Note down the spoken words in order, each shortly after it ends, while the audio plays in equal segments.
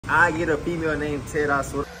I get a female named Ted, I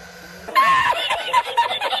swear.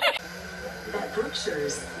 At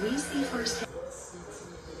Brookshire's, we see first.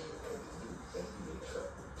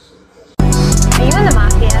 Are you in the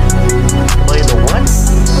mafia? Am I in the what?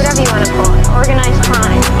 Whatever you want to call it. Organized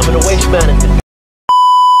crime. I'm in the waste management.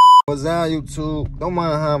 What's down, YouTube? Don't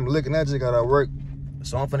mind how I'm looking at you, got to work.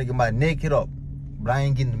 So I'm finna get my neck hit up. But I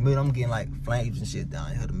ain't getting the middle. I'm getting like flames and shit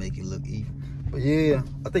down here to make it look even. But yeah,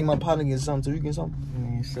 I think my partner getting something too. You getting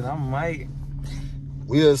something? Shit, I might.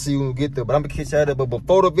 We'll see when we get there. But I'm gonna catch y'all there. But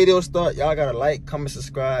before the video start, y'all gotta like, comment,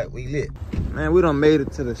 subscribe. We lit. Man, we done made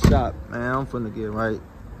it to the shop. Man, I'm finna get right.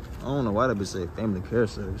 I don't know why that bitch say family care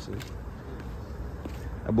services.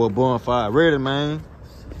 That boy Bonfire ready, man.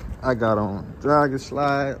 I got on drag and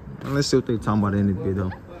slide. And let's see what they talking about in this video.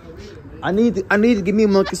 I need to give me a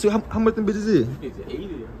monkey suit. How much them bitches is? It's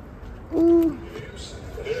 80. Ooh.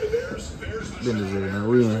 Business is, man.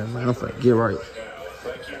 We in here, man. I'm finna get right.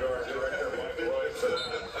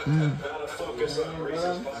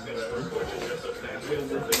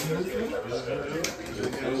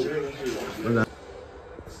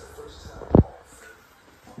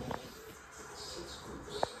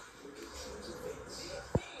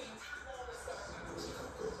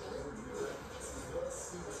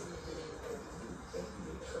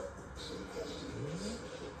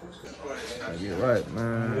 Get right,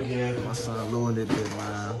 man. Yeah, my son Lou in this bit,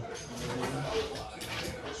 man.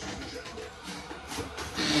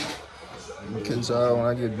 I'm gonna catch y'all when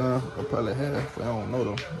I get done. I'll probably have, but I don't know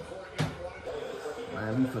though.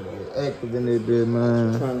 Man, we finna get active in this bit,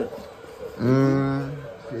 man.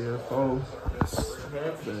 PS4.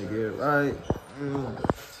 Finna get right.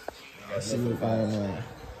 I see me fine, man.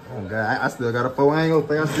 Oh God, I still got a 4. I ain't gonna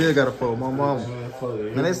think I still got a 4. My mama.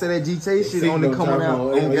 Man, they say that GTA shit only coming out.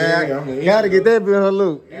 Oh God, gotta get that bill her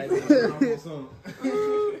look. I'm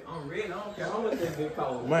ready. I don't care how much that bitch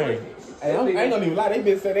cost. Man, hey, I ain't gonna even lie. They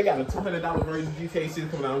bitch say they got a $200 version of GTA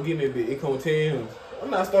shit coming out. I'm getting that bitch. It come 10. I'm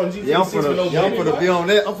not starting GTA 6 with no money. I'm finna be on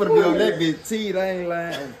that. I'm finna be on that bitch. T, I ain't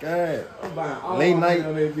lying. Oh God. I'm buying all late night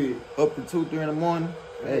on that bitch. up to 2, 3 in the morning.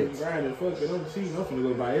 Hey, grinding, fuck it. I'm cheating. I'm finna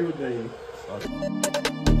go buy everything.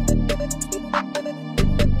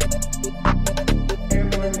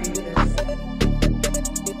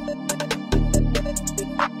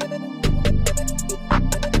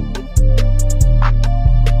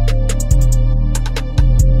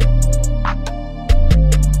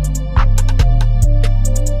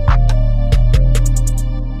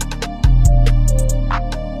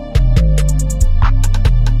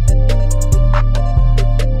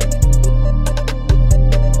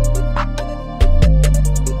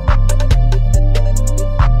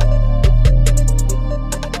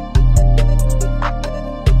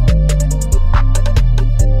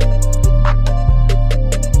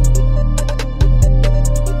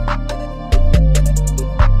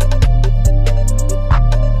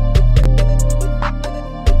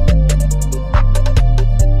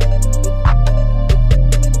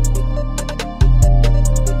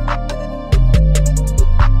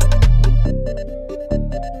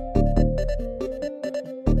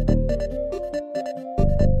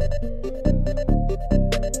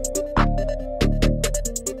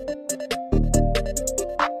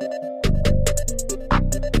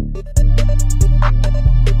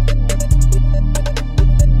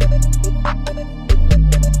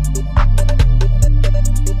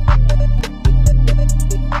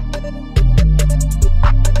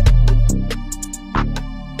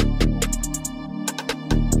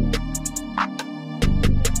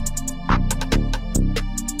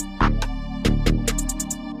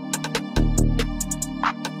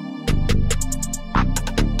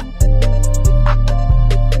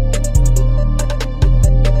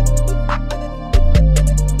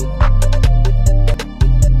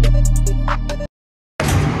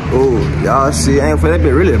 Y'all see, I ain't for that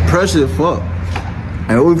bit really impressive, fuck.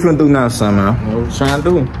 And what we finna do now, son, man? What we trying to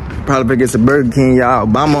do? Probably get some Burger King, y'all.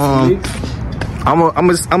 I'm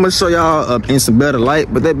gonna show y'all in some better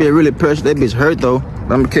light, but that bitch really pressure. That bitch hurt though.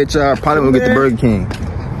 But I'm gonna catch y'all. Probably gonna get the Burger King.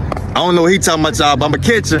 I don't know what he talking about, y'all, but I'm gonna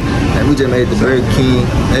catch her. And we just made the Burger King.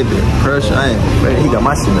 That bitch pressure. I ain't ready. He got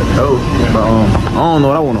my shit in the door. But I don't know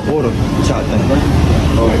what I wanna order. What y'all think?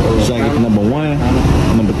 Should I get the number 1,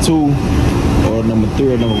 number 2, or number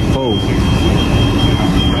 3 or number 4?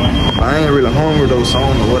 I ain't really hungry though, so I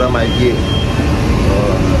don't know what I might get.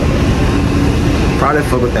 Probably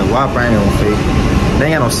fuck with that Whopper. I ain't gonna fake. They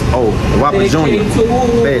ain't got no. Oh, the Whopper Junior.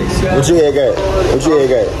 Best. What you had got? What you had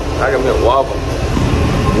got? I got me a Whopper.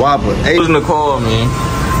 Whopper. Hey, Who's in the car, man?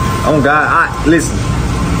 Oh God, listen.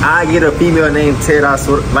 I get a female named Ted. I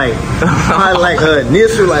sort of like, I like her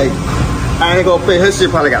initial like I ain't gonna pay her shit.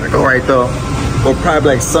 Probably gotta go right there, or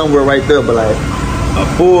probably like somewhere right there. But like a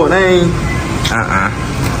full name,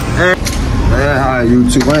 Man, hi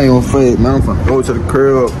YouTube. I ain't gonna fade, man. I'm finna go to the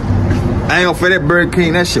crib. I ain't gonna fade that Burger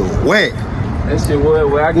King. That shit wet. That shit wet.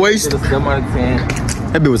 I give it a 7 out of 10.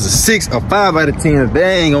 That bitch was a 6 or 5 out of 10. They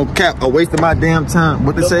ain't gonna cap a waste of my damn time.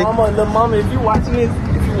 What they say? Lil' mama, if you watching this,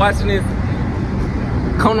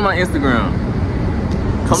 come to my Instagram.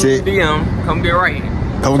 Come to the DM. Come get right.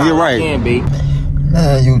 Come get right. Can be.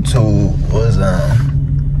 Man, YouTube was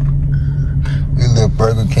we live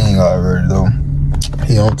Burger King already though.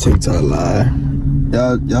 He on TikTok live.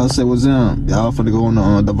 Y'all say what's up? Y'all finna go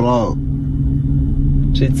on the vlog.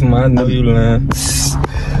 Shit to my, I know you lying.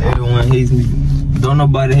 Everyone hates me. Don't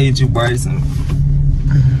nobody hate you, Bryson.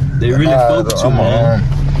 They really fuck with you, man.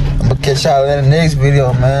 I'm gonna catch y'all in the next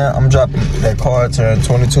video, man. I'm dropping that car turn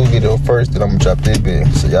 22 video first, then I'm gonna drop this bit.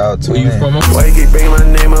 So y'all tune in. Why you keep bringing my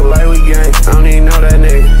name up like we gang? I don't even know that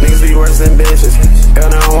nigga. Niggas be worse than bitches.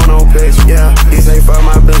 Hell, I don't want no picture. Yeah, he say fuck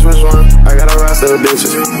my bitch, which one? I got a roster of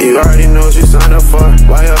bitches. You already know what you signed up for.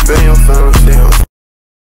 Why up in your phone?